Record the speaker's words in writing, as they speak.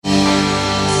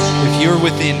you're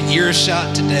within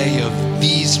earshot today of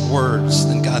these words,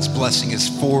 then God's blessing is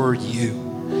for you.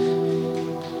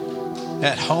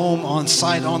 At home, on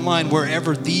site, online,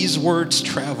 wherever these words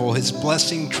travel, his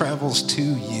blessing travels to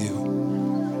you,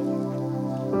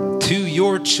 to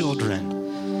your children,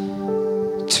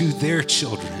 to their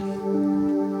children.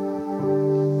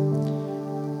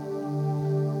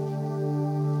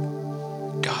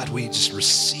 God, we just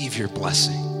receive your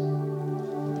blessing.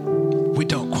 We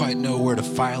don't quite know where to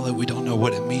file it. We don't know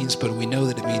what it means, but we know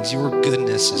that it means your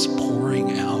goodness is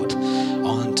pouring out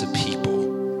onto people.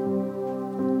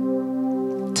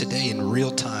 Today, in real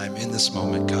time, in this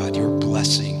moment, God, your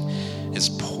blessing is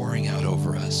pouring out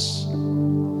over us.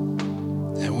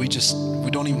 And we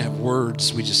don't even have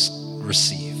words. We just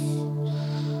receive.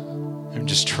 And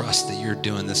just trust that you're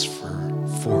doing this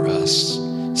for us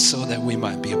so that we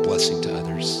might be a blessing to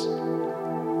others.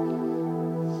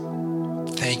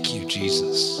 Thank you,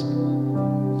 Jesus.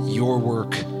 Your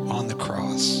work on the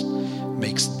cross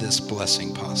makes this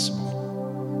blessing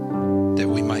possible, that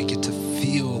we might get to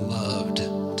feel loved,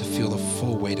 to feel the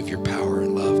full weight of your power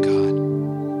and love, God.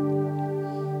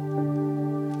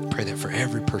 Pray that for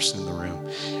every person in the room,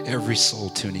 every soul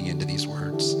tuning into these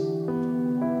words.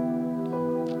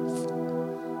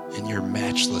 In your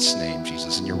matchless name,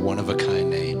 Jesus, in your one-of-a-kind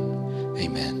name,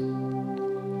 amen.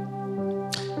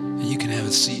 You can have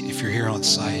a seat if you're here on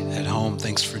site at home.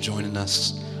 Thanks for joining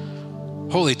us.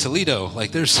 Holy Toledo,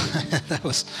 that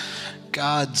was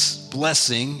God's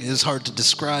blessing. It is hard to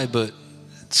describe, but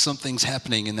something's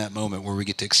happening in that moment where we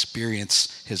get to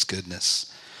experience his goodness.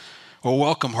 Well,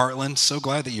 welcome, Heartland. So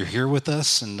glad that you're here with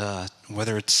us, and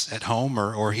whether it's at home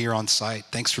or here on site,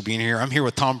 thanks for being here. I'm here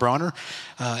with Tom Bronner,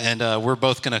 and we're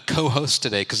both going to co-host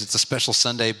today because it's a special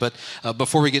Sunday. But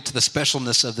before we get to the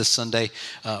specialness of this Sunday,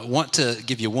 want to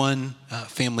give you one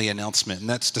family announcement, and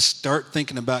that's to start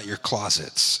thinking about your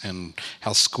closets and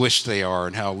how squished they are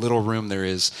and how little room there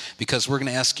is, because we're going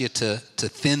to ask you to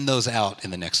thin those out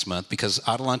in the next month, because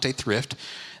Adelante Thrift,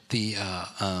 the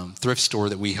thrift store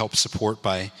that we help support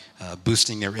by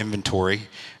boosting their inventory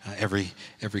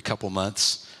every couple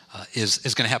months, is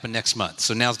going to happen next month.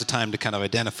 So now's the time to kind of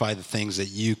identify the things that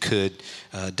you could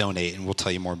donate, and we'll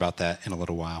tell you more about that in a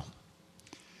little while.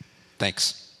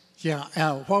 Thanks. Yeah,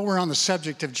 while we're on the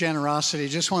subject of generosity,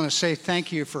 just want to say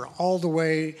thank you for all the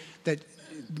ways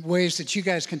that you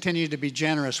guys continue to be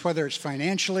generous, whether it's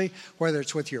financially, whether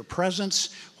it's with your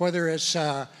presence, whether it's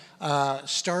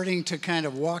starting to kind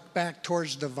of walk back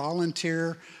towards the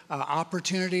volunteer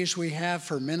opportunities we have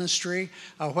for ministry,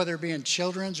 whether it be in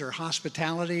children's or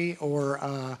hospitality,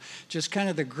 or just kind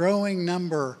of the growing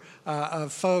number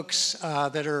of folks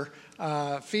that are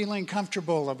feeling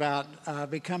comfortable about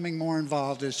becoming more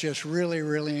involved is just really,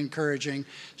 really encouraging.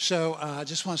 So I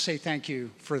just want to say thank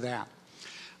you for that.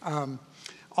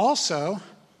 Also,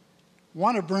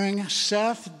 want to bring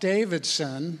Seth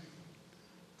Davidson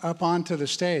up onto the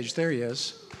stage. There he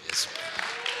is.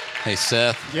 Hey,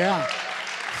 Seth. Yeah.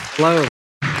 Hello.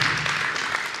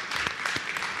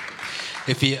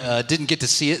 If you didn't get to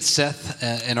see it, Seth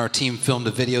and our team filmed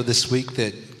a video this week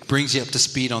that brings you up to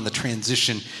speed on the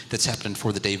transition that's happening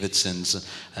for the Davidsons.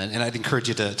 And I'd encourage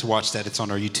you to watch that. It's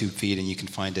on our YouTube feed, and you can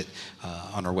find it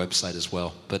on our website as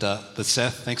well. But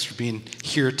Seth, thanks for being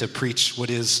here to preach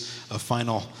what is a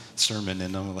final sermon,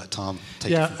 and I'm going to let Tom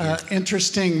take it from here.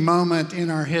 Interesting moment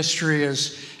in our history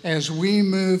as we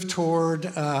move toward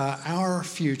our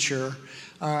future.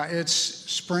 It's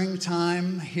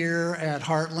springtime here at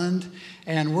Heartland,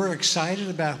 and we're excited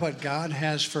about what God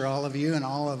has for all of you and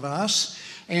all of us.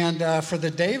 And for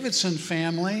the Davidson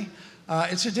family,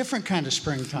 it's a different kind of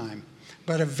springtime,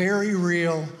 but a very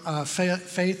real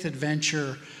faith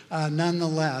adventure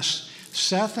nonetheless.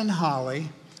 Seth and Holly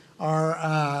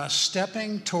are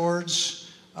stepping towards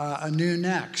a new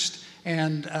next.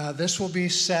 And this will be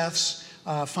Seth's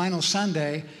final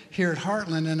Sunday here at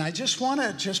Heartland. And I just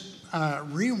want to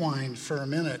rewind for a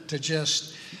minute to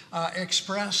just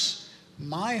express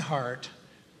my heart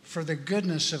for the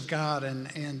goodness of God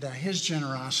and his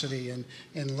generosity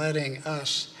in letting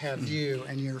us have you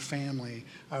and your family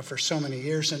for so many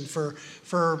years. And for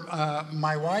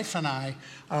my wife and I,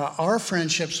 our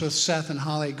friendships with Seth and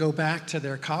Holly go back to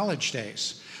their college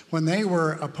days when they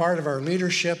were a part of our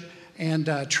leadership and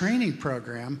training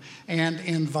program and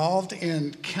involved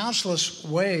in countless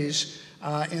ways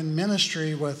in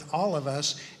ministry with all of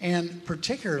us, and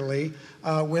particularly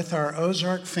with our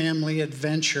Ozark Family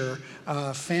Adventure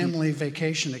family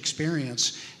vacation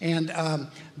experience. And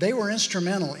they were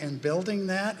instrumental in building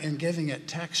that and giving it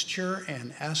texture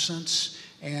and essence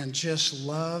and just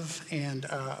love and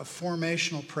a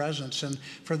formational presence. And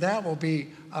for that, we'll be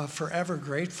forever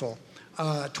grateful.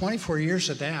 24 years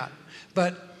of that.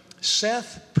 But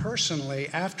Seth personally,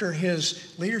 after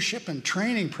his leadership and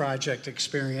training project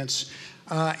experience,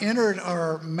 entered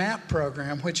our MAP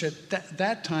program, which at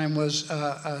that time was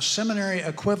a seminary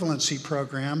equivalency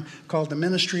program called the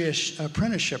Ministry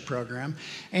Apprenticeship Program.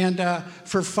 And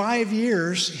for 5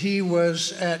 years, he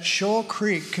was at Shoal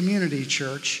Creek Community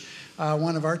Church,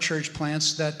 one of our church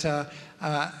plants that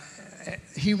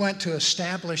he went to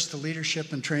establish the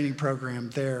leadership and training program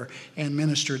there and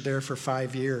ministered there for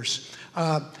 5 years.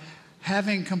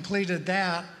 Having completed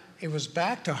that, it was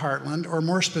back to Heartland, or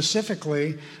more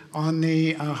specifically, on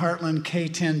the Heartland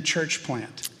K10 church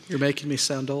plant. You're making me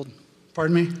sound old.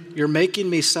 Pardon me? You're making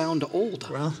me sound old.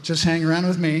 Well, just hang around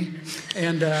with me,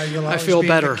 and you'll always feel be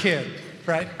better. a kid,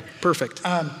 right? Perfect.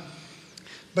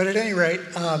 But at any rate,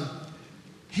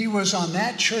 he was on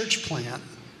that church plant,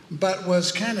 but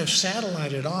was kind of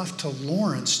satellited off to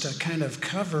Lawrence to kind of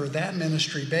cover that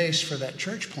ministry base for that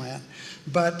church plant.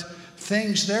 But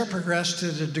things there progressed to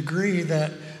the degree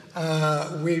that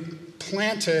we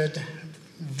planted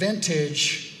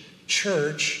Vintage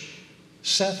Church.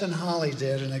 Seth and Holly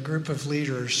did, and a group of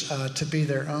leaders, to be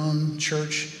their own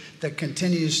church that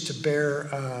continues to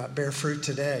bear fruit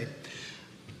today.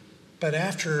 But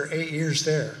after 8 years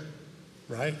there,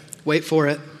 right? Wait for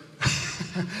it.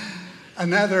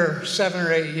 Another 7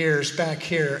 or 8 years back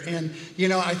here. And,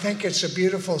 I think it's a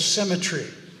beautiful symmetry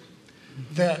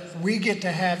that we get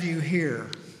to have you here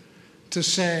to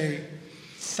say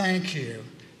thank you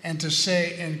and to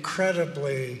say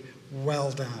incredibly well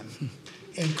done.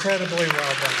 Incredibly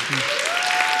well done.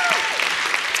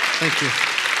 Thank you.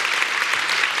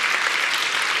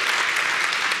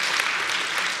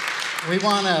 We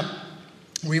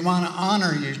want to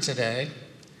honor you today,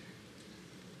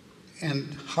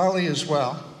 and Harley as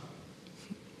well.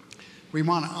 We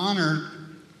want to honor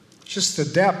just the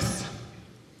depth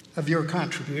of your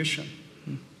contribution,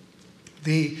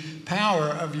 the power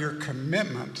of your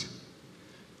commitment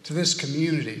to this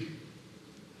community,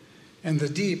 and the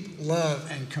deep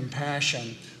love and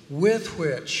compassion with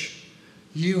which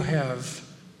you have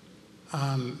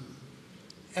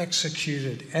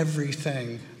executed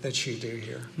everything that you do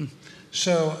here.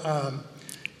 So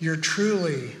you're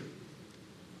truly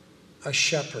a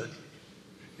shepherd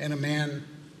and a man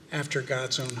after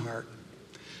God's own heart.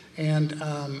 And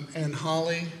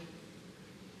Holly,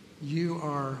 you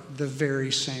are the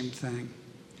very same thing.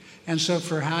 And so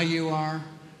for how you are,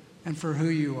 and for who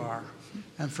you are,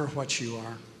 and for what you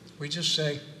are, we just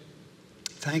say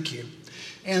thank you.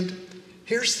 And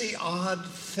here's the odd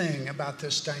thing about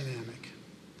this dynamic,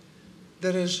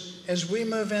 that as we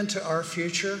move into our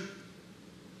future,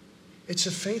 it's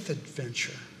a faith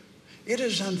adventure. It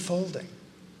is unfolding.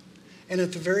 And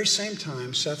at the very same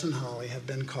time, Seth and Holly have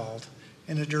been called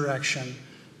in a direction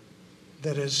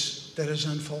that is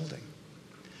unfolding.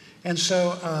 And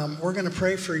so we're going to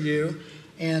pray for you,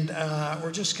 and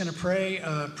we're just going to pray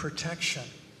protection.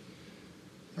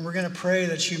 And we're going to pray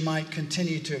that you might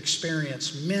continue to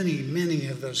experience many, many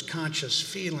of those conscious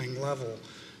feeling level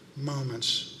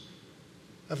moments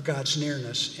of God's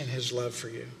nearness and his love for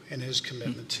you and his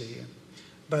commitment to you.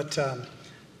 But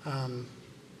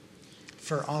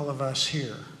for all of us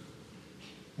here,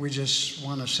 we just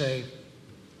want to say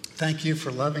thank you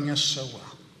for loving us so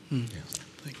well. Yeah.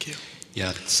 Thank you.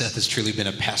 Yeah, Seth has truly been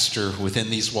a pastor within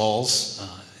these walls,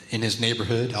 in his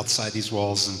neighborhood, outside these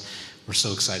walls, and we're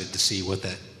so excited to see what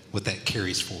that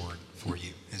carries forward for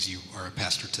you as you are a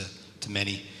pastor to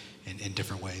many in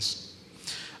different ways.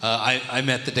 I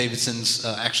met the Davidsons,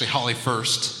 actually Holly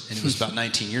first, and it was about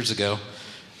 19 years ago,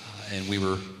 and we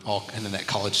were all in that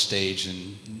college stage,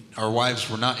 and our wives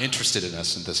were not interested in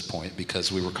us at this point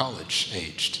because we were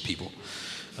college-aged people.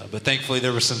 But thankfully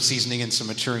there was some seasoning and some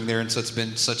maturing there, and so it's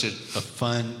been such a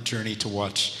fun journey to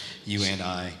watch you and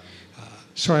I.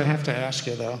 So I have to ask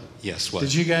you, though. Yes, what?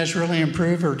 Did you guys really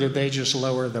improve, or did they just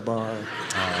lower the bar?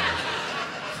 I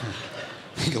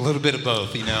think a little bit of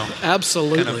both,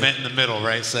 Absolutely. Kind of met in the middle,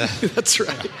 right, Seth? That's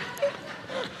right.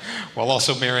 While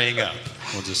also marrying up.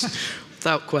 We'll just...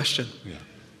 Without question.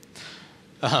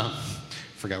 Yeah.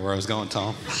 Forgot where I was going,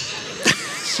 Tom.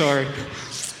 Sorry.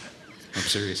 I'm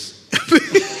serious.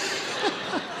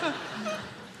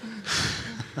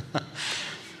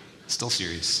 Still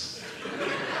serious.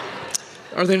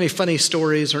 Are there any funny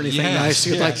stories or anything nice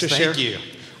you'd like to share? Thank you.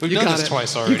 We've done this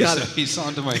twice already. You got it. He's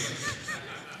on to my...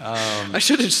 I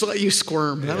should have just let you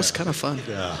squirm. That was kind of fun.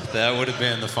 Yeah, that would have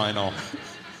been the final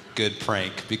good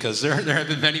prank, because there have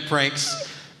been many pranks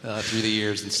through the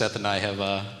years, and Seth and I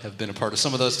have been a part of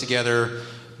some of those together.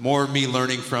 More me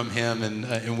learning from him,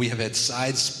 and we have had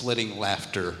side-splitting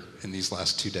laughter in these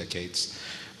last 2 decades.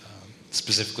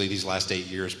 specifically these last 8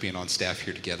 years being on staff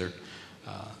here together.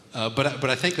 But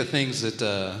I think the things that,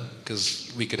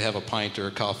 because we could have a pint or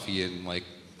a coffee and like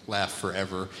laugh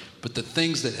forever, but the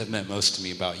things that have meant most to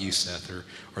me about you, Seth,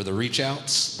 are the reach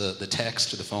outs, the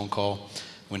text or the phone call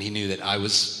when he knew that I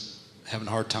was having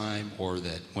a hard time, or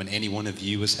that when any one of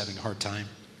you was having a hard time.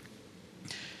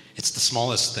 It's the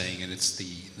smallest thing, and it's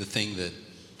the thing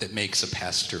that makes a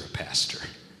pastor,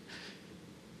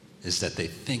 is that they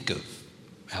think of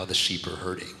how the sheep are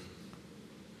hurting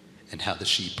and how the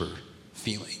sheep are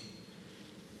feeling.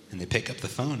 And they pick up the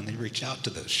phone and they reach out to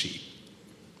those sheep.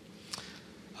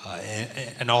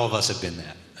 And all of us have been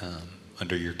that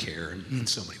under your care in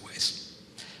so many ways.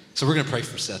 So we're going to pray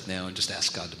for Seth now and just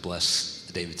ask God to bless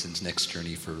the Davidsons' next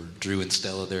journey for Drew and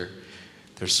Stella. They're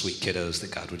sweet kiddos, that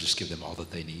God would just give them all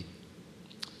that they need.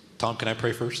 Tom, can I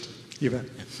pray first? You bet.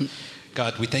 Yeah.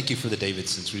 God, we thank you for the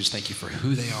Davidsons. We just thank you for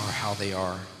who they are, how they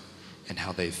are, and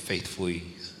how they've faithfully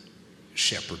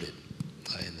shepherded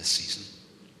in this season.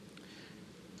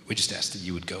 We just ask that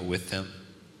you would go with them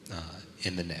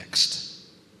in the next,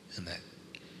 and that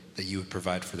you would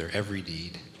provide for their every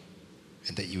need,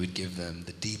 and that you would give them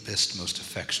the deepest, most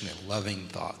affectionate, loving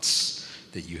thoughts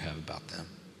that you have about them,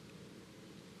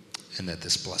 and that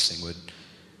this blessing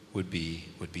would be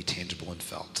tangible and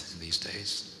felt in these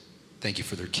days. Thank you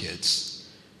for their kids.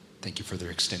 Thank you for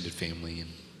their extended family, and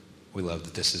we love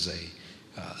that this is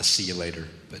a see you later,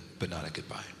 but not a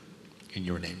goodbye. In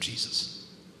your name, Jesus.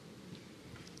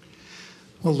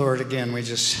 Well, Lord, again, we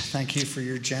just thank you for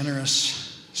your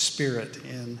generous spirit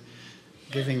in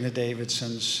giving the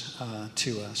Davidsons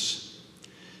to us,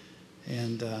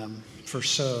 and for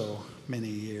so many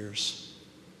years.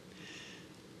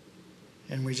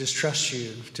 And we just trust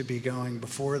you to be going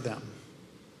before them,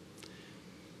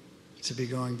 to be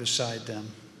going beside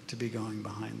them, to be going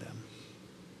behind them.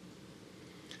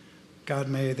 God,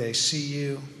 may they see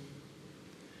you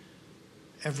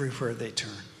everywhere they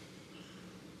turn.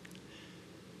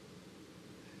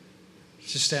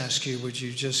 Just ask you, would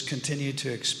you just continue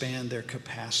to expand their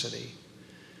capacity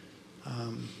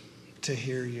to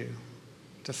hear you,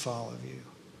 to follow you?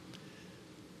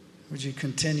 Would you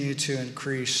continue to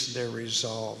increase their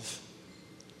resolve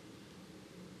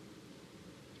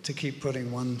to keep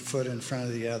putting one foot in front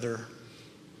of the other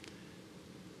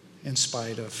in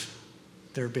spite of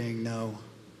there being no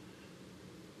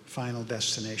final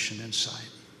destination in sight?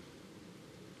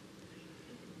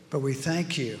 But we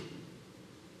thank you,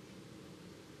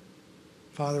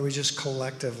 Father, we just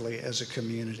collectively as a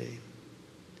community,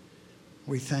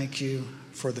 we thank you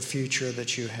for the future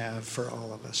that you have for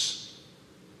all of us.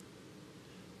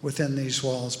 Within these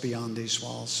walls, beyond these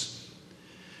walls,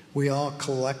 we all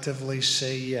collectively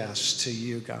say yes to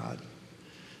you, God,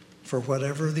 for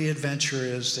whatever the adventure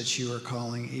is that you are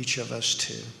calling each of us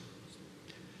to.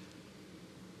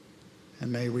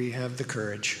 And may we have the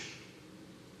courage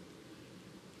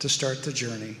to start the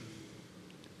journey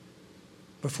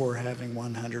before having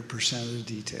 100% of the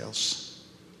details,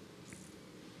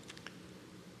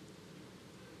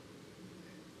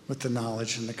 with the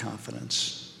knowledge and the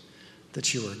confidence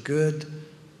that you are good,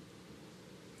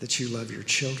 that you love your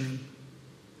children,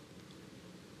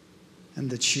 and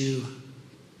that you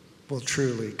will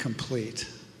truly complete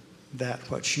that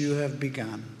what you have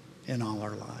begun in all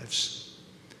our lives.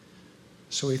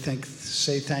 So we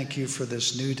say thank you for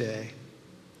this new day,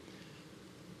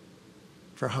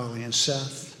 for Holly and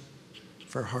Seth,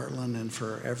 for Heartland, and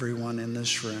for everyone in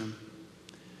this room.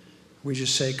 We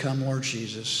just say, come, Lord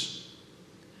Jesus.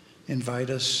 Invite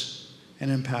us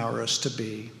and empower us to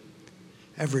be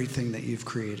everything that you've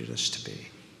created us to be.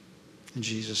 In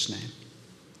Jesus' name,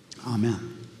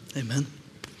 amen. Amen.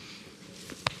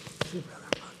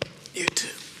 You too.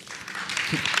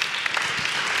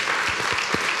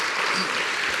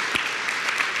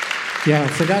 Yeah, I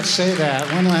forgot to say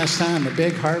that one last time. A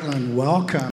big Heartland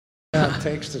welcome.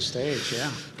 Takes the stage,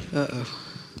 yeah. Uh-oh.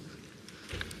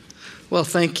 Well,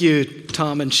 thank you,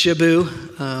 Tom and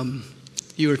Shibu.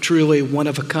 You are truly one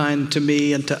of a kind to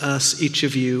me and to us, each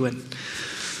of you. And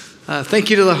thank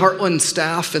you to the Heartland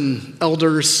staff and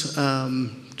elders,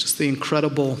 just the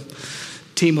incredible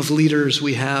team of leaders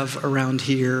we have around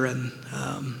here. And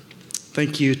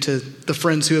thank you to the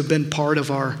friends who have been part of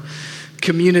our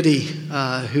community,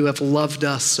 who have loved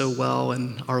us so well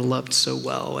and are loved so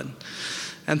well.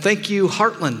 And thank you,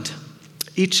 Heartland,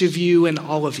 each of you and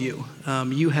all of you.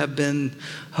 You have been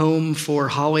home for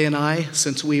Holly and I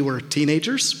since we were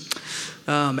teenagers.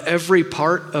 Every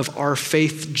part of our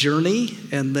faith journey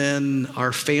and then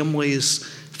our family's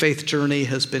faith journey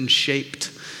has been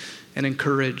shaped and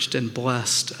encouraged and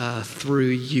blessed through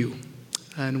you.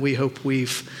 And we hope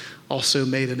we've also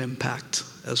made an impact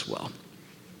as well.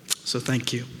 So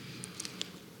thank you.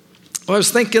 Well, I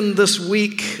was thinking this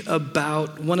week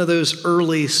about one of those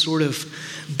early sort of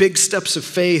big steps of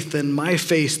faith in my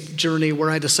faith journey where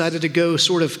I decided to go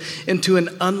sort of into an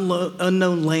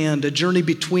unknown land, a journey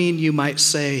between, you might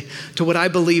say, to what I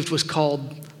believed was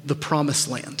called the Promised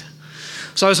Land.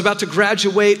 So I was about to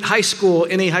graduate high school.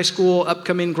 Any high school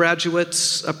upcoming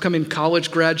graduates, upcoming college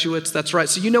graduates? That's right.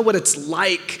 So you know what it's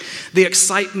like, the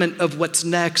excitement of what's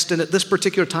next. And at this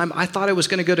particular time, I thought I was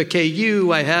going to go to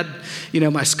KU. I had,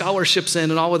 my scholarships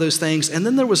in and all of those things. And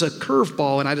then there was a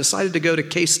curveball, and I decided to go to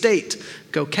K-State,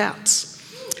 go Cats.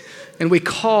 And we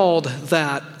called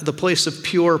that the place of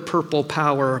pure purple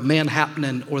power,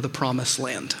 Manhattan, or the Promised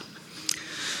Land.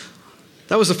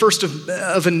 That was the first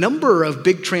of a number of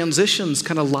big transitions,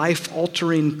 kind of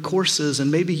life-altering courses, and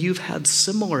maybe you've had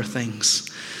similar things.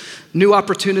 New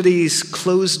opportunities,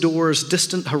 closed doors,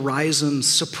 distant horizons,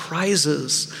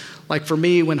 surprises. Like for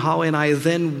me, when Holly and I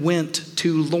then went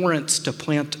to Lawrence to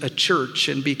plant a church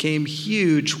and became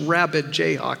huge, rabid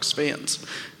Jayhawks fans.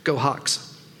 Go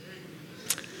Hawks.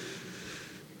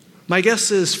 My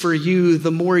guess is for you, the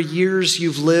more years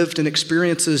you've lived and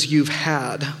experiences you've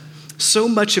had, so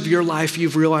much of your life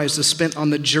you've realized is spent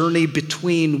on the journey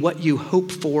between what you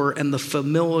hope for and the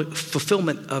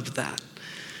fulfillment of that.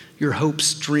 Your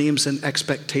hopes, dreams, and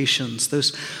expectations,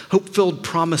 those hope-filled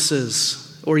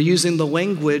promises, or using the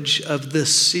language of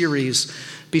this series,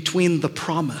 between the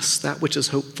promise, that which is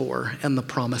hoped for, and the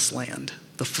promised land,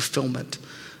 the fulfillment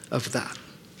of that.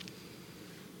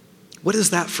 What is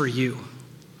that for you?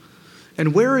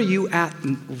 And where are you at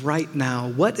right now?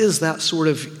 What is that sort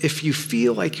of, if you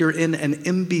feel like you're in an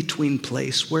in-between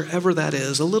place, wherever that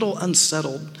is, a little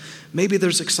unsettled, maybe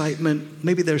there's excitement,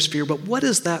 maybe there's fear, but what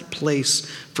is that place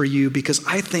for you? Because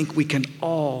I think we can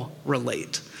all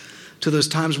relate to those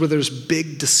times where there's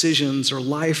big decisions or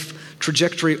life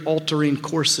trajectory-altering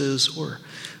courses or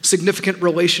significant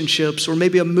relationships or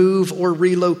maybe a move or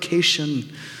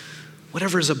relocation,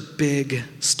 whatever is a big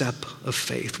step of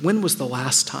faith. When was the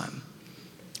last time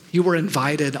you were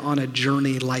invited on a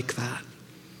journey like that?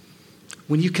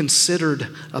 When you considered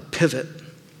a pivot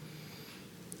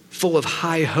full of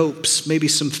high hopes, maybe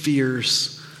some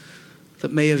fears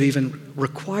that may have even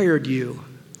required you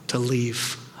to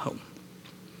leave home.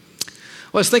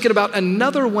 Well, I was thinking about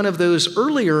another one of those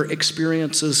earlier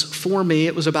experiences for me.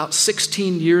 It was about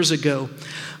 16 years ago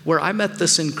where I met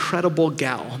this incredible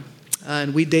gal.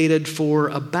 And we dated for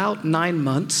about 9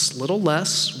 months, a little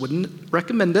less, wouldn't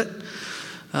recommend it.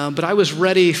 But I was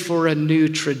ready for a new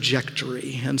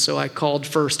trajectory. And so I called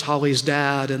first Holly's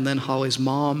dad and then Holly's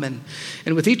mom. And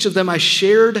with each of them, I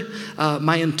shared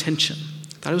my intention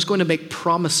that I was going to make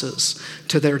promises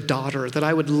to their daughter, that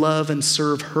I would love and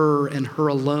serve her and her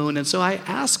alone. And so I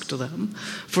asked them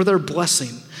for their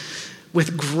blessing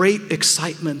with great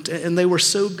excitement. And they were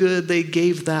so good, they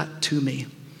gave that to me.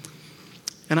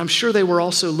 And I'm sure they were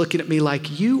also looking at me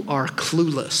like, you are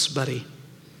clueless, buddy.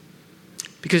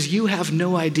 Because you have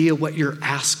no idea what you're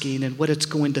asking and what it's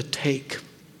going to take.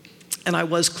 And I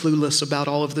was clueless about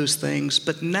all of those things.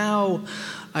 But now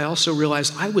I also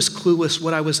realize I was clueless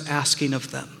what I was asking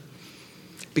of them.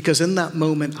 Because in that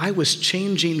moment, I was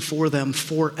changing for them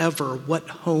forever what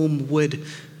home would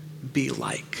be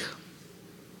like.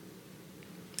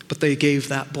 But they gave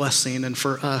that blessing. And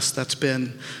for us, that's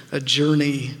been a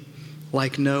journey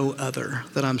like no other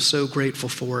that I'm so grateful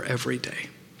for every day.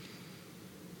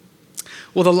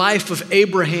 Well, the life of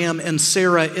Abraham and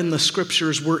Sarah in the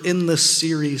scriptures were in this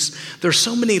series. There's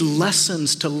so many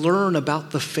lessons to learn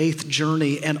about the faith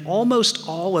journey, and almost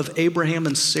all of Abraham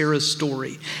and Sarah's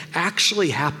story actually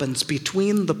happens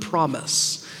between the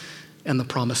promise and the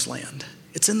promised land.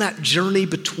 It's in that journey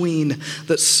between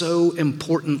that's so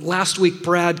important. Last week,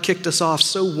 Brad kicked us off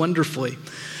so wonderfully.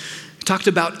 He talked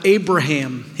about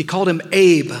Abraham. He called him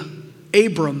Abe.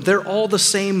 Abram, they're all the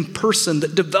same person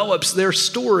that develops their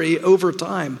story over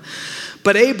time.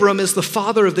 But Abram is the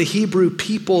father of the Hebrew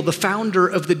people, the founder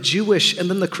of the Jewish and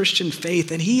then the Christian faith.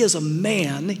 And he is a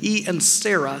man, he and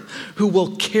Sarah, who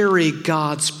will carry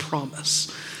God's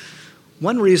promise.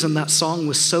 One reason that song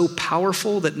was so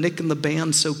powerful that Nick and the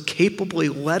band so capably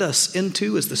led us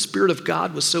into as the Spirit of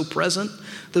God was so present,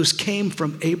 those came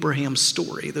from Abraham's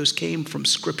story. Those came from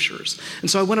scriptures. And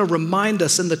so I want to remind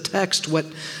us in the text what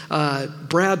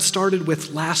Brad started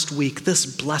with last week, this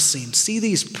blessing. See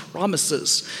these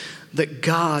promises that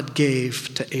God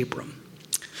gave to Abram.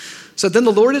 So then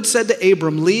the Lord had said to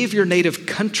Abram, leave your native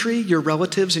country, your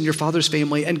relatives, and your father's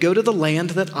family, and go to the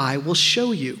land that I will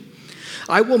show you.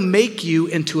 I will make you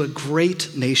into a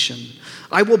great nation.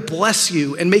 I will bless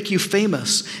you and make you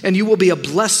famous, and you will be a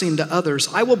blessing to others.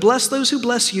 I will bless those who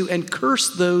bless you and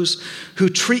curse those who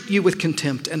treat you with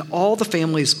contempt, and all the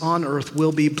families on earth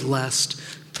will be blessed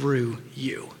through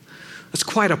you. That's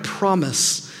quite a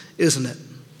promise, isn't it?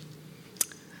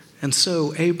 And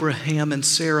so Abraham and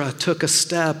Sarah took a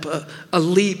step, a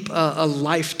leap, a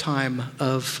lifetime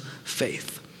of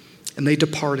faith, and they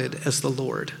departed as the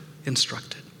Lord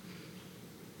instructed.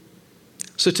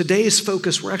 So today's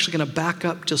focus, we're actually going to back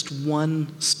up just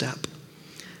one step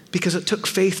because it took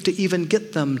faith to even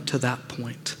get them to that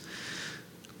point.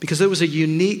 Because there was a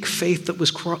unique faith that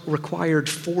was required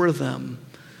for them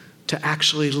to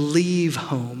actually leave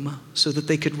home so that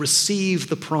they could receive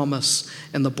the promise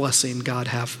and the blessing God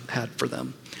had for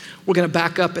them. We're going to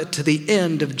back up to the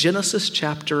end of Genesis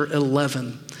chapter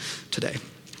 11 today.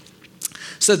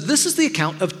 So this is the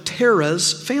account of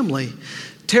Terah's family.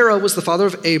 Terah was the father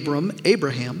of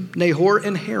Abraham, Nahor,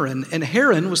 and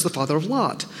Haran was the father of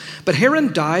Lot. But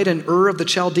Haran died in Ur of the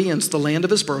Chaldeans, the land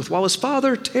of his birth, while his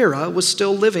father Terah was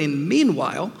still living.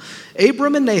 Meanwhile,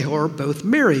 Abram and Nahor both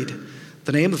married.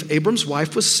 The name of Abram's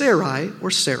wife was Sarai, or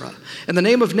Sarah, and the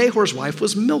name of Nahor's wife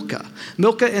was Milcah.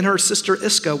 Milcah and her sister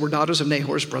Iscah were daughters of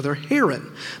Nahor's brother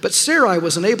Haran. But Sarai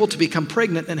was unable to become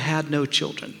pregnant and had no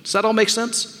children. Does that all make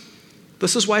sense?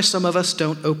 This is why some of us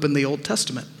don't open the Old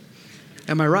Testament.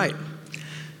 Am I right?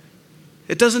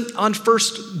 It doesn't on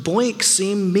first blink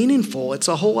seem meaningful. It's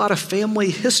a whole lot of family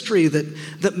history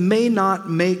that may not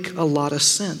make a lot of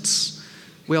sense.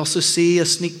 We also see a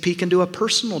sneak peek into a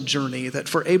personal journey that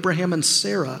for Abraham and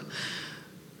Sarah,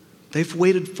 they've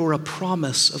waited for a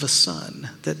promise of a son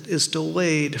that is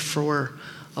delayed for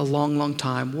a long, long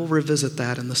time. We'll revisit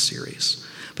that in the series.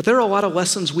 But there are a lot of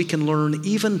lessons we can learn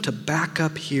even to back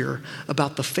up here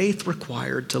about the faith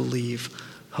required to leave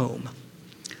home.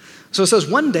 So it says,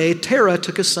 one day Terah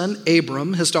took his son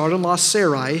Abram, his daughter-in-law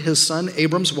Sarai, his son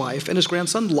Abram's wife, and his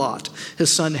grandson Lot,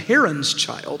 his son Haran's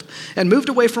child, and moved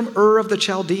away from Ur of the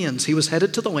Chaldeans. He was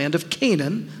headed to the land of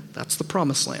Canaan, that's the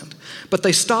promised land. But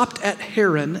they stopped at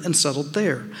Haran and settled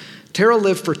there. Terah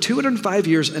lived for 205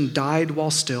 years and died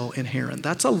while still in Haran.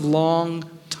 That's a long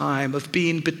time of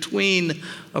being between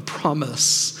a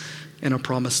promise and a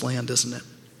promised land, isn't it?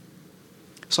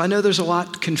 So I know there's a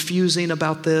lot confusing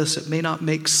about this. It may not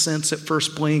make sense at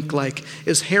first blink, like,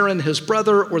 is Haran his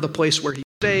brother or the place where he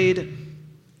stayed?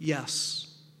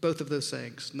 Yes, both of those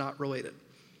things, not related.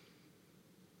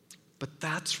 But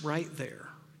that's right there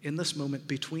in this moment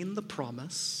between the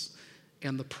promise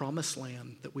and the promised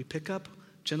land that we pick up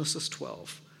Genesis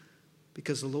 12.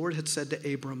 Because the Lord had said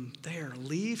to Abram, there,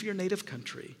 leave your native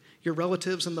country, your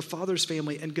relatives and the father's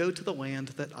family, and go to the land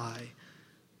that I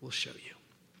will show you.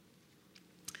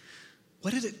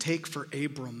 What did it take for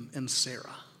Abram and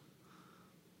Sarah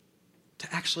to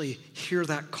actually hear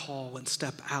that call and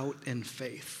step out in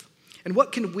faith? And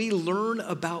what can we learn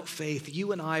about faith,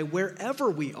 you and I,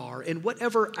 wherever we are, and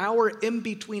whatever our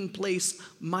in-between place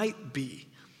might be?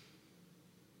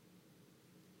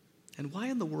 And why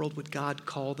in the world would God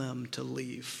call them to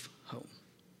leave home?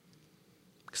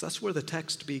 Because that's where the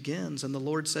text begins. And the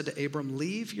Lord said to Abram,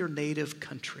 leave your native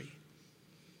country.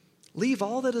 Leave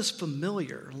all that is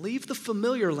familiar. Leave the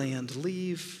familiar land.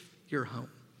 Leave your home.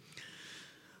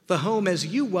 The home, as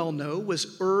you well know,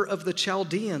 was Ur of the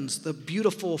Chaldeans, the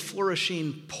beautiful,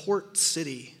 flourishing port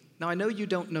city. Now, I know you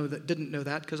didn't know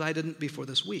that because I didn't before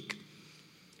this week.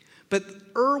 But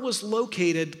Ur was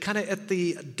located kind of at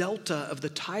the delta of the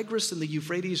Tigris and the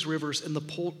Euphrates rivers in the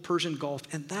Persian Gulf,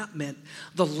 and that meant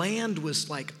the land was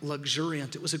like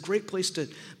luxuriant. It was a great place to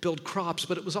build crops,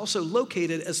 but it was also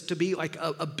located as to be like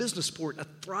a business port, a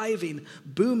thriving,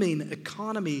 booming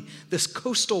economy, this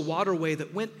coastal waterway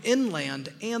that went inland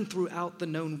and throughout the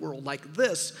known world. Like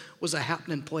this was a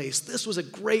happening place. This was a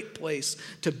great place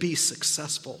to be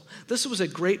successful. This was a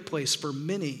great place for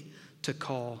many to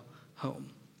call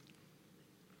home.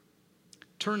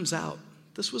 Turns out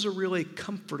this was a really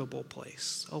comfortable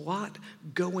place, a lot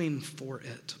going for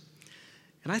it.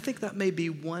 And I think that may be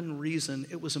one reason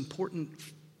it was important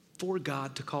for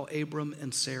God to call Abram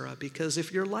and Sarah, because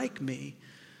if you're like me,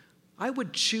 I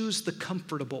would choose the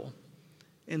comfortable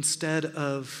instead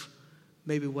of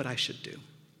maybe what I should do.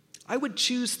 I would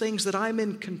choose things that I'm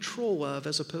in control of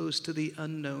as opposed to the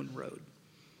unknown road.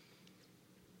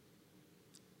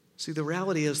 See, the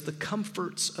reality is the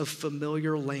comforts of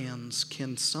familiar lands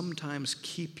can sometimes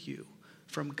keep you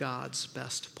from God's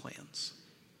best plans.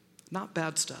 Not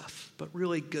bad stuff, but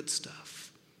really good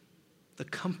stuff. The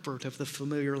comfort of the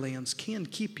familiar lands can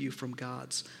keep you from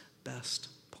God's best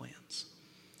plans.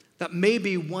 That may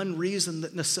be one reason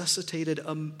that necessitated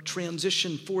a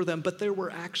transition for them, but there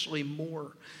were actually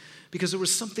more. because there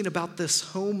was something about this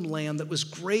homeland that was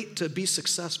great to be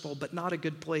successful, but not a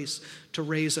good place to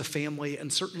raise a family,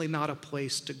 and certainly not a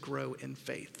place to grow in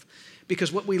faith.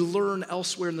 Because what we learn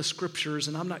elsewhere in the scriptures,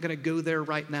 and I'm not going to go there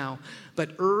right now,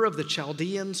 but Ur of the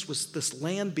Chaldeans was this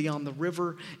land beyond the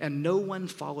river, and no one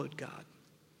followed God.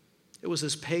 It was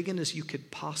as pagan as you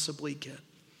could possibly get.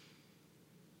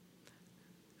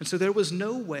 And so there was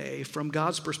no way, from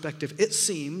God's perspective, it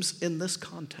seems, in this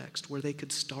context, where they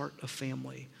could start a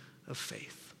family of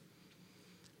faith.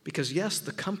 Because yes,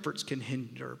 the comforts can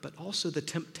hinder, but also the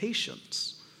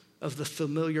temptations of the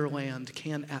familiar land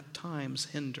can at times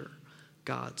hinder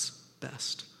God's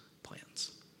best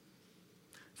plans.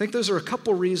 I think those are a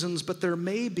couple reasons, but there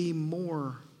may be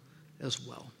more as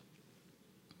well.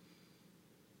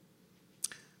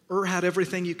 Ur had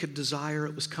everything you could desire.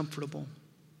 It was comfortable.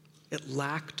 It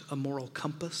lacked a moral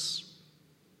compass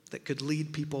that could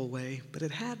lead people away, but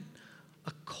it had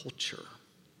a culture.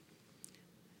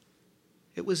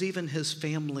 It was even his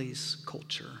family's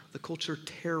culture, the culture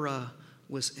Terah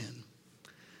was in.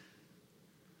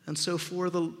 And so for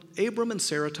Abram and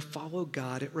Sarah to follow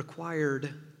God, it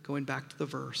required, going back to the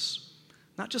verse,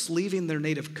 not just leaving their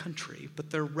native country, but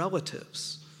their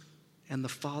relatives and the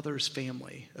father's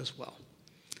family as well.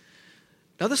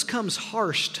 Now, this comes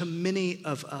harsh to many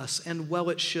of us, and well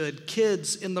it should.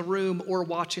 Kids in the room or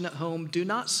watching at home, do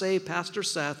not say Pastor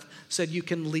Seth said you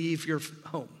can leave your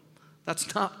home.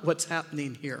 That's not what's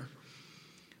happening here.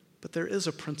 But there is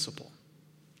a principle.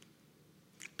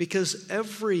 Because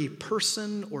every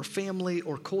person or family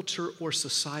or culture or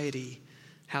society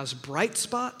has bright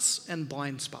spots and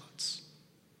blind spots.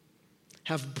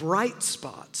 Have bright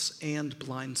spots and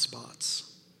blind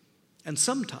spots. And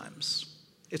sometimes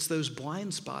it's those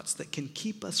blind spots that can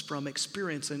keep us from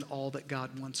experiencing all that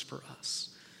God wants for us.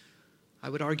 I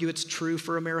would argue it's true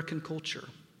for American culture.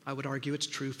 I would argue it's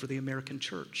true for the American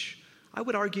church. I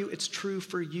would argue it's true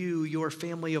for you, your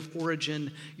family of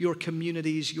origin, your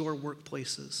communities, your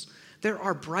workplaces. There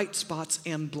are bright spots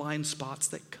and blind spots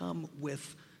that come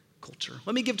with culture.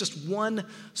 Let me give just one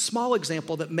small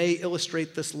example that may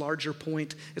illustrate this larger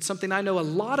point. It's something I know a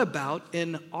lot about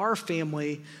in our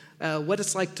family, what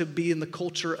it's like to be in the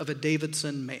culture of a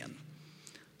Davidson man.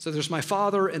 So there's my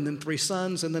father and then 3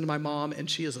 sons and then my mom, and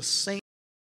she is a saint.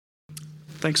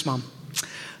 Thanks, Mom.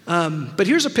 But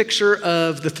here's a picture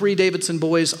of the 3 Davidson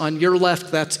boys. On your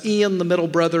left, that's Ian, the middle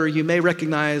brother. You may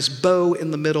recognize Bo in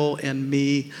the middle and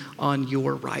me on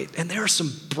your right. And there are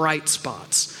some bright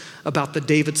spots about the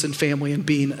Davidson family and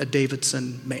being a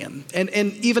Davidson man. And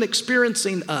even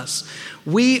experiencing us.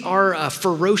 We are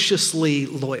ferociously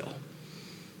loyal.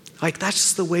 Like, that's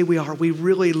just the way we are. We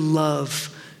really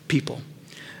love people.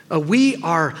 We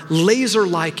are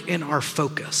laser-like in our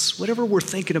focus. Whatever we're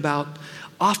thinking about,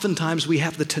 oftentimes we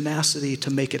have the tenacity to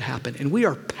make it happen. And we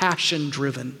are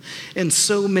passion-driven in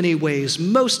so many ways,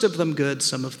 most of them good,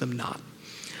 some of them not.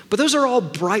 But those are all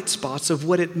bright spots of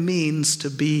what it means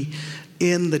to be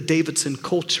in the Davidson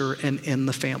culture and in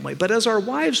the family. But as our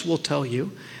wives will tell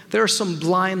you, there are some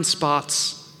blind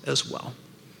spots as well.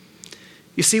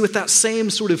 You see, with that same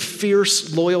sort of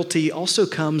fierce loyalty also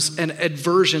comes an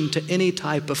aversion to any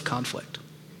type of conflict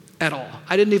at all.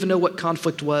 I didn't even know what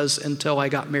conflict was until I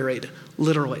got married,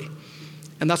 literally.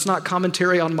 And that's not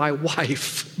commentary on my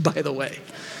wife, by the way.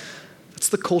 That's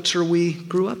the culture we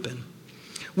grew up in.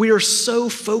 We are so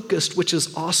focused, which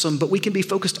is awesome, but we can be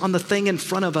focused on the thing in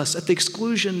front of us at the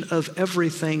exclusion of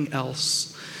everything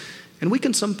else. And we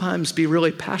can sometimes be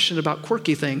really passionate about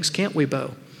quirky things, can't we,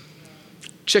 Bo?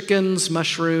 Chickens,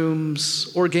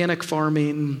 mushrooms, organic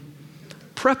farming,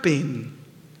 prepping.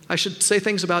 I should say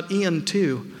things about Ian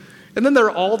too. And then there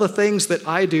are all the things that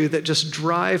I do that just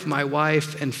drive my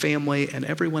wife and family and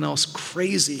everyone else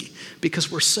crazy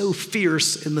because we're so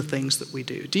fierce in the things that we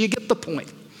do. Do you get the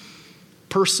point?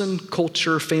 Person,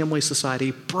 culture, family,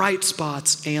 society, bright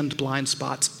spots and blind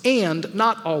spots, and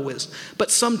not always,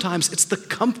 but sometimes it's the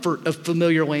comfort of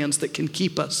familiar lands that can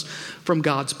keep us from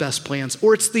God's best plans,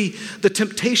 or it's the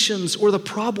temptations or the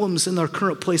problems in our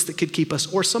current place that could keep us,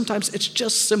 or sometimes it's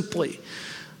just simply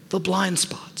the blind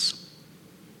spots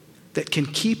that can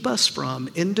keep us from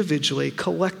individually,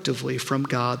 collectively, from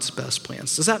God's best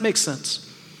plans. Does that make sense?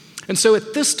 And so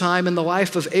at this time in the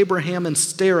life of Abraham and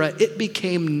Sarah, it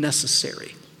became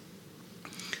necessary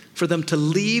for them to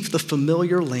leave the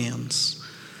familiar lands,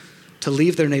 to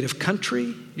leave their native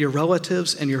country, your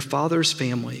relatives, and your father's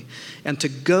family, and to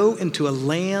go into a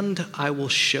land I will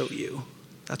show you.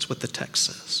 That's what the text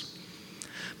says.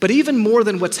 But even more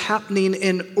than what's happening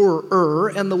in Ur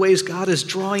and the ways God is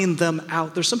drawing them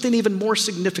out, there's something even more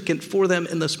significant for them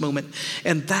in this moment,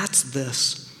 and that's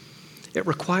this. It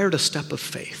required a step of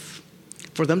faith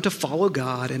for them to follow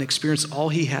God and experience all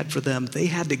he had for them, they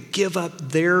had to give up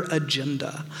their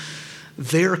agenda,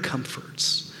 their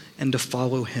comforts, and to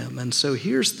follow him. And so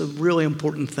here's the really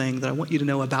important thing that I want you to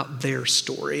know about their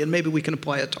story, and maybe we can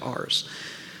apply it to ours.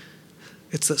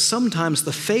 It's that sometimes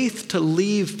the faith to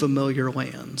leave familiar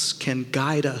lands can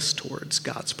guide us towards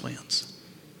God's plans.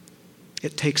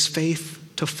 It takes faith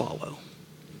to follow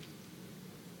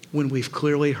when we've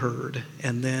clearly heard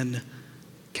and then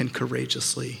can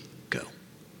courageously go.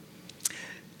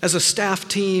 As a staff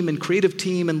team and creative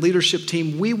team and leadership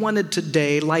team, we wanted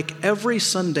today, like every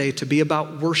Sunday, to be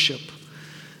about worship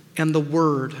and the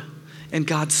Word and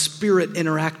God's Spirit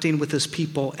interacting with his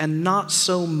people, and not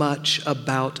so much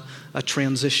about a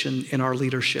transition in our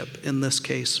leadership, in this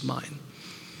case, mine,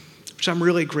 which I'm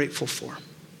really grateful for.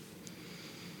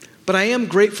 But I am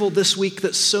grateful this week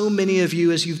that so many of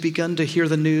you, as you've begun to hear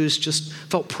the news, just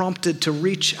felt prompted to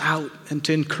reach out and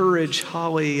to encourage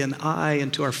Holly and I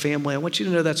and to our family. I want you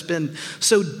to know that's been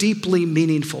so deeply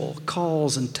meaningful.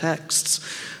 Calls and texts.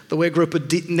 The way a group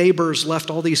of neighbors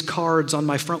left all these cards on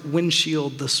my front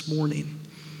windshield this morning.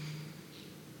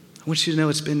 I want you to know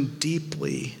it's been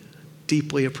deeply,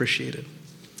 deeply appreciated.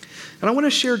 And I want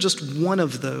to share just one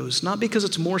of those, not because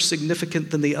it's more significant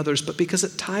than the others, but because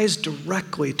it ties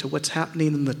directly to what's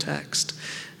happening in the text.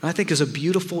 And I think is a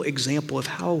beautiful example of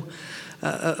how,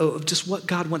 of just what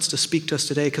God wants to speak to us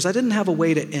today, because I didn't have a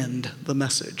way to end the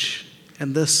message,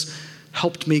 and this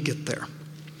helped me get there.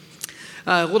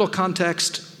 A little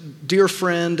context, dear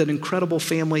friend, an incredible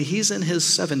family. He's in his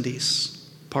 70s,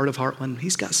 part of Heartland.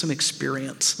 He's got some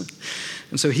experience.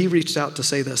 And so he reached out to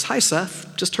say this: "Hi,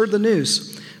 Seth, just heard the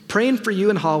news. Praying for you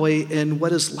and Holly in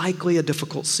what is likely a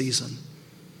difficult season."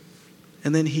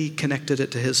 And then he connected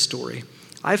it to his story.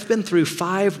 "I've been through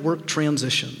 5 work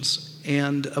transitions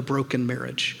and a broken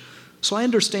marriage, so I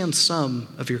understand some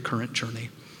of your current journey.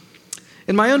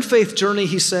 In my own faith journey,"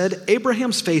 he said,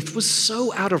 "Abraham's faith was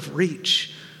so out of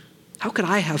reach. How could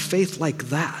I have faith like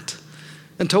that?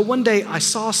 Until one day I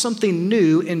saw something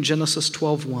new in Genesis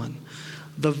 12:1.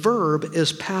 The verb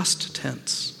is past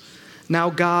tense. Now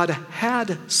God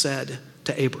had said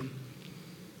to Abram."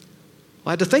 Well,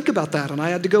 I had to think about that, and I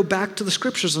had to go back to the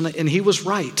scriptures, and he was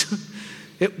right.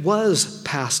 It was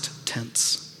past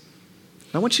tense.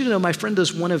 And I want you to know my friend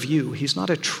is one of you. He's not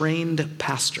a trained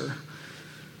pastor.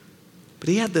 But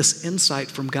he had this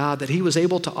insight from God that he was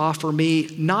able to offer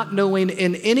me, not knowing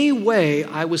in any way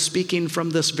I was speaking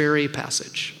from this very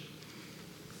passage.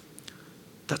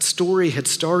 That story had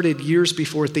started years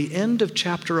before. At the end of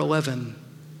chapter 11,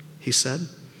 he said,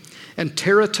 "And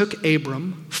Terah took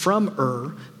Abram from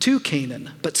Ur to Canaan,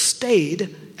 but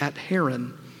stayed at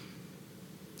Haran."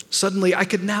 Suddenly, I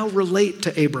could now relate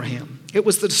to Abraham. It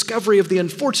was the discovery of the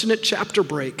unfortunate chapter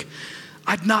break.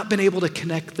 I'd not been able to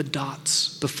connect the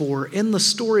dots before in the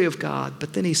story of God,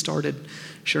 but then he started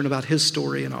sharing about his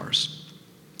story and ours.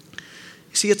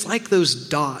 You see, it's like those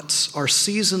dots are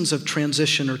seasons of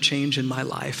transition or change in my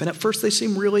life. And at first they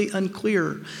seem really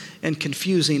unclear and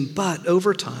confusing, but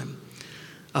over time,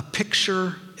 a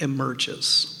picture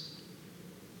emerges.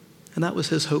 And that was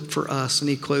his hope for us. And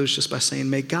he closed just by saying,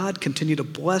 "May God continue to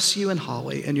bless you and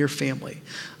Holly and your family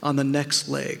on the next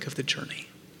leg of the journey."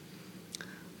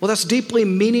 Well, that's deeply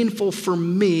meaningful for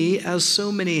me, as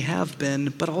so many have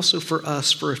been, but also for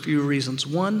us for a few reasons.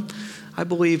 One, I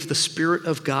believe the Spirit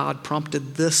of God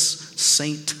prompted this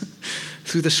saint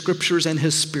through the scriptures and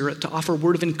his Spirit to offer a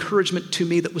word of encouragement to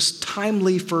me that was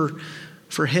timely for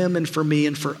him and for me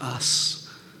and for us.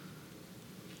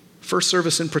 First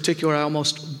service in particular, I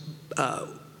almost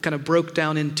kind of broke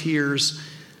down in tears,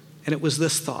 and it was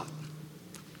this thought: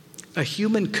 a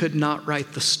human could not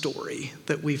write the story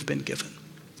that we've been given.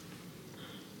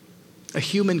 A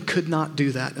human could not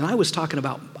do that. And I was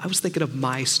thinking of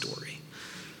my story.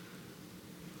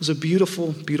 It was a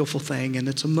beautiful, beautiful thing. And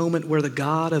it's a moment where the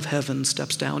God of heaven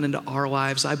steps down into our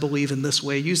lives, I believe, in this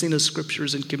way, using his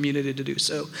scriptures and community to do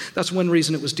so. That's one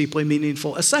reason it was deeply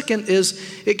meaningful. A second is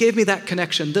it gave me that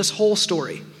connection. This whole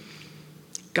story,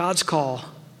 God's call,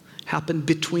 happened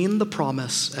between the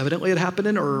promise. Evidently it happened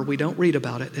in Ur. We don't read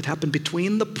about it. It happened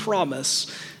between the promise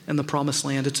and the promised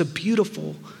land. It's a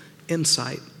beautiful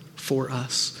insight for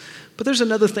us. But there's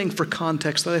another thing for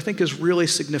context that I think is really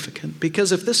significant,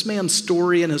 because if this man's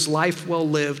story and his life well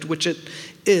lived, which it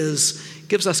is,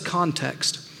 gives us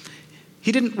context,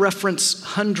 he didn't reference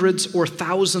hundreds or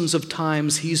thousands of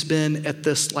times he's been at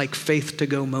this like faith to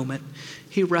go moment.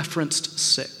 He referenced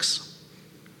 6.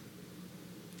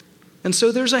 And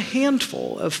so there's a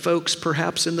handful of folks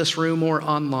perhaps in this room or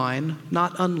online,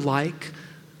 not unlike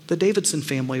the Davidson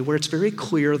family, where it's very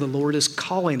clear the Lord is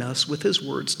calling us with his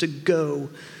words to go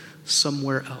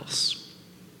somewhere else.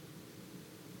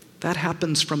 That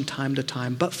happens from time to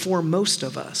time. But for most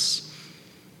of us,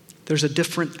 there's a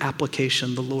different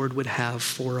application the Lord would have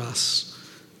for us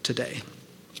today.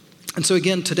 And so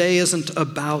again, today isn't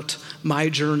about my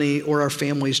journey or our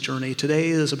family's journey. Today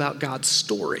is about God's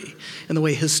story and the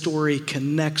way his story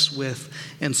connects with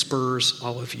and spurs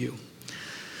all of you.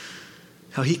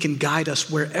 How he can guide us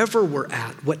wherever we're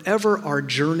at, whatever our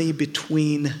journey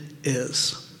between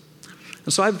is.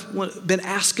 And so I've been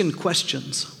asking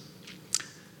questions.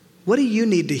 What do you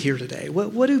need to hear today?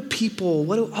 What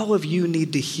do all of you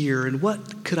need to hear? And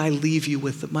what could I leave you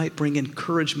with that might bring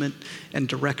encouragement and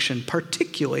direction,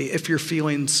 particularly if you're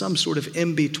feeling some sort of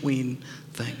in-between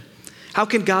thing? How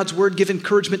can God's word give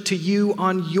encouragement to you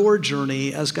on your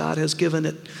journey as God has given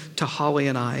it to Holly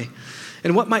and I?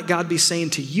 And what might God be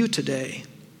saying to you today?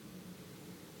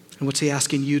 And what's he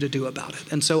asking you to do about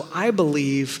it? And so I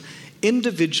believe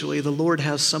individually the Lord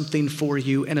has something for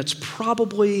you, and it's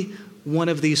probably one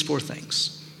of these four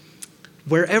things.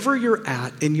 Wherever you're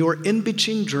at in your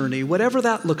in-between journey, whatever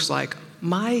that looks like,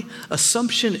 my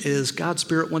assumption is God's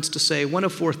Spirit wants to say one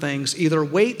of four things: either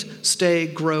wait, stay,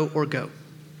 grow, or go.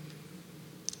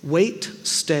 Wait,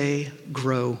 stay,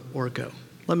 grow, or go.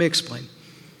 Let me explain.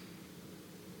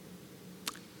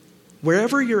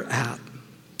 Wherever you're at,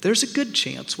 there's a good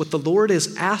chance what the Lord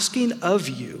is asking of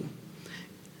you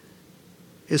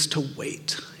is to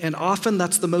wait. And often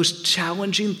that's the most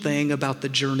challenging thing about the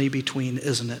journey between,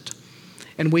 isn't it?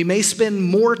 And we may spend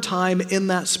more time in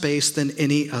that space than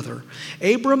any other.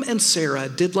 Abram and Sarah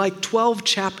did like 12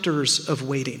 chapters of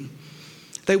waiting.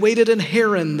 They waited in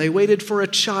Haran, they waited for a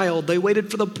child, they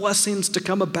waited for the blessings to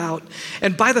come about.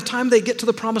 And by the time they get to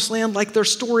the promised land, like their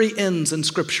story ends in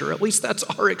Scripture. At least that's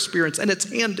our experience, and it's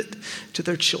handed to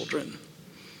their children.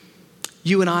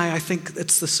 You and I think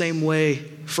it's the same way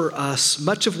for us.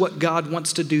 Much of what God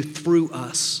wants to do through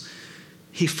us,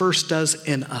 he first does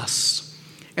in us.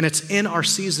 And it's in our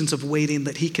seasons of waiting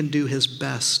that he can do his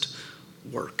best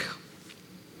work.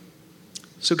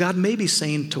 So God may be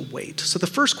saying to wait. So the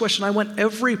first question I want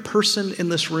every person in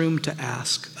this room to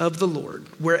ask of the Lord,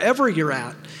 wherever you're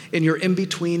at in your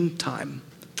in-between time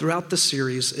throughout the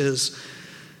series,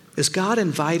 is God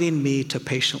inviting me to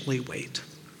patiently wait?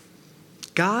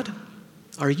 God,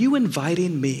 are you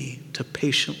inviting me to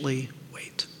patiently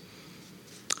wait?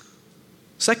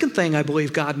 Second thing I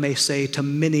believe God may say to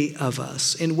many of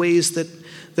us in ways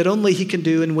that only he can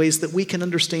do, in ways that we can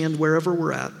understand wherever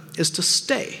we're at, is to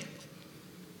stay.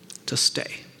 To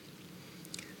stay.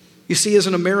 You see, as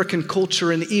an American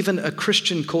culture and even a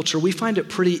Christian culture, we find it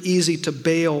pretty easy to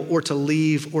bail or to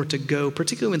leave or to go,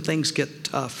 particularly when things get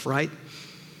tough, right?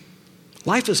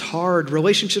 Life is hard,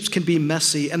 relationships can be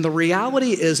messy, and the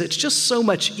reality is it's just so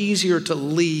much easier to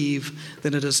leave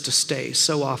than it is to stay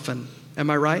so often. Am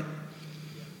I right?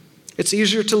 It's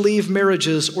easier to leave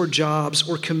marriages or jobs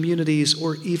or communities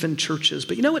or even churches.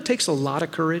 But you know what takes a lot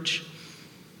of courage?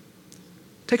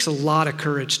 It takes a lot of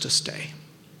courage to stay.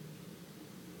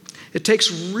 It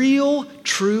takes real,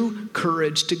 true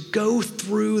courage to go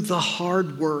through the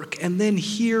hard work and then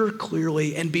hear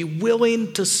clearly and be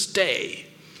willing to stay,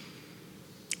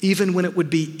 even when it would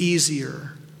be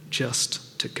easier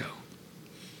just to go.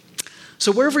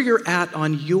 So wherever you're at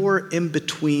on your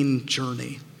in-between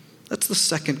journey, that's the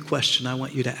second question I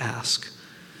want you to ask.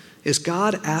 Is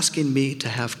God asking me to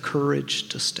have courage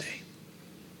to stay?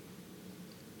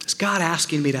 Is God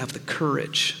asking me to have the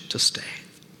courage to stay?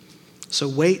 So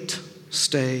wait,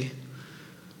 stay,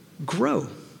 grow.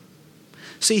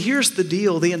 See, here's the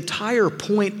deal. The entire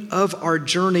point of our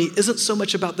journey isn't so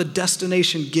much about the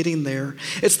destination getting there.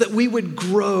 It's that we would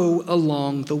grow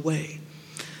along the way.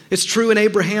 It's true in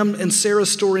Abraham and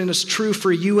Sarah's story, and it's true for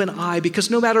you and I,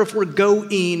 because no matter if we're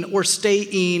going or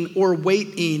staying or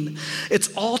waiting,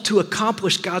 it's all to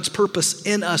accomplish God's purpose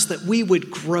in us, that we would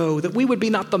grow, that we would be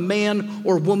not the man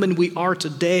or woman we are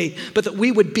today, but that we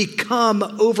would become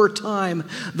over time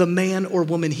the man or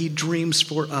woman he dreams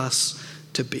for us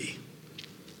to be.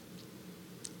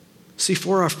 See,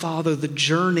 for our Father, the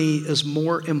journey is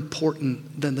more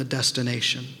important than the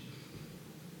destination.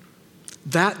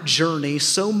 That journey,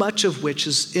 so much of which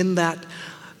is in that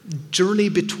journey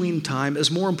between time,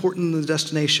 is more important than the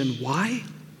destination. Why?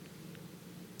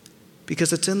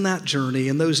 Because it's in that journey,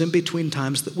 in those in-between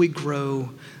times, that we grow,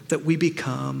 that we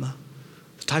become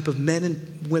the type of men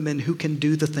and women who can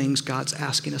do the things God's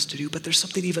asking us to do. But there's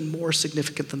something even more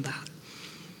significant than that.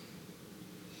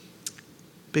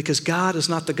 Because God is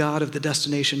not the God of the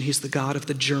destination, he's the God of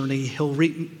the journey. He'll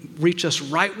reach us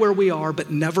right where we are, but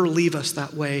never leave us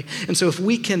that way. And so if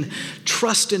we can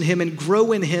trust in him and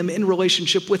grow in him, in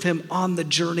relationship with him on the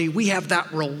journey, we have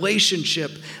that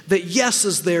relationship that, yes,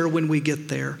 is there when we get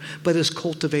there, but is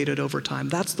cultivated over time.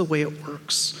 That's the way it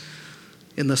works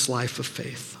in this life of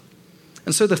faith.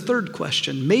 And so the third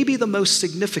question, maybe the most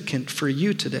significant for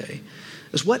you today,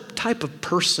 is what type of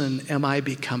person am I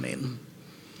becoming?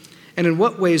 And in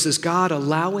what ways is God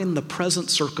allowing the present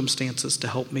circumstances to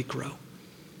help me grow?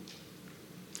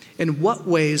 In what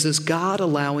ways is God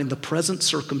allowing the present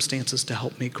circumstances to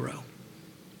help me grow?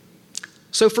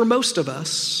 So for most of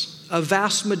us, a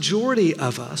vast majority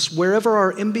of us, wherever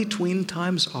our in-between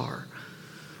times are,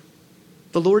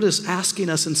 the Lord is asking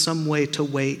us in some way to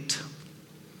wait,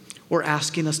 or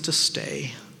asking us to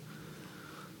stay,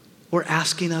 or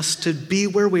asking us to be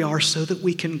where we are so that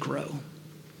we can grow.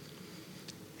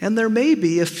 And there may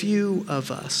be a few of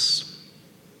us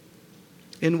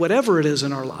in whatever it is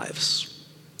in our lives,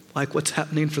 like what's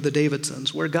happening for the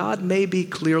Davidsons, where God may be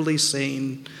clearly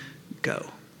saying,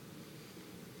 go.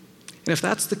 And if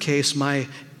that's the case, my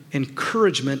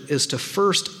encouragement is to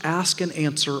first ask and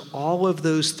answer all of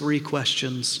those three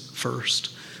questions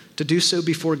first, to do so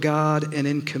before God and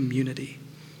in community.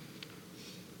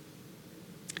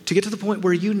 To get to the point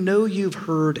where you know you've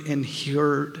heard and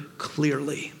heard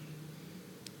clearly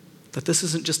that this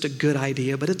isn't just a good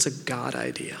idea, but it's a God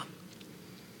idea.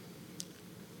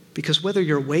 Because whether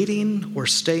you're waiting or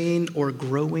staying or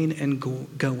growing and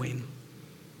going,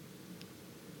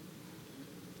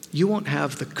 you won't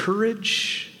have the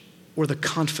courage or the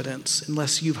confidence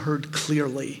unless you've heard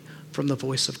clearly from the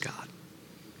voice of God.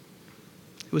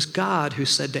 It was God who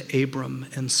said to Abram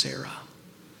and Sarah,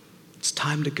 it's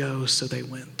time to go, so they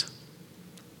went.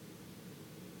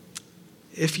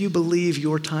 If you believe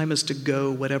your time is to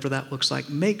go, whatever that looks like,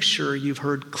 make sure you've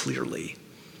heard clearly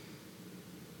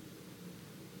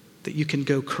that you can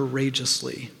go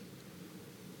courageously,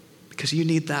 because you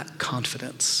need that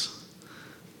confidence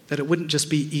that it wouldn't just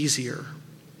be easier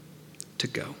to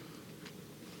go.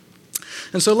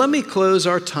 And so let me close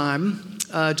our time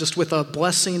just with a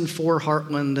blessing for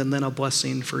Heartland and then a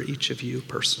blessing for each of you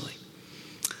personally.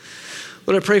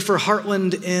 Lord, I pray for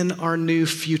Heartland in our new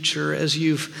future as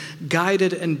you've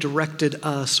guided and directed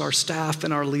us, our staff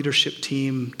and our leadership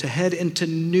team, to head into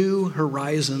new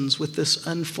horizons with this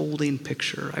unfolding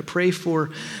picture. I pray for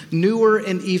newer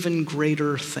and even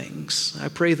greater things. I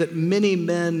pray that many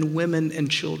men, women, and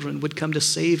children would come to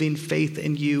saving faith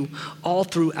in you all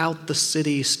throughout the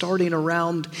city, starting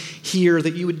around here,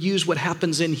 that you would use what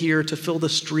happens in here to fill the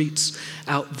streets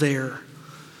out there.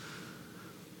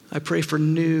 I pray for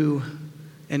new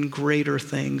and greater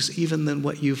things, even than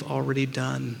what you've already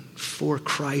done for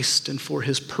Christ and for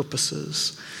his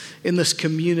purposes in this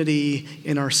community,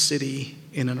 in our city,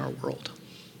 and in our world.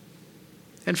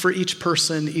 And for each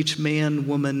person, each man,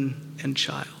 woman, and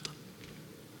child,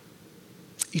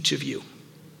 each of you,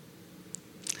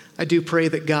 I do pray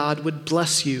that God would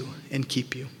bless you and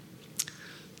keep you,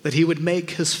 that he would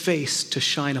make his face to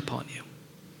shine upon you,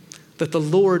 that the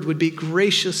Lord would be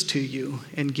gracious to you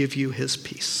and give you his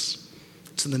peace.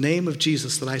 It's in the name of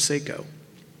Jesus that I say go.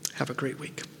 Have a great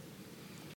week.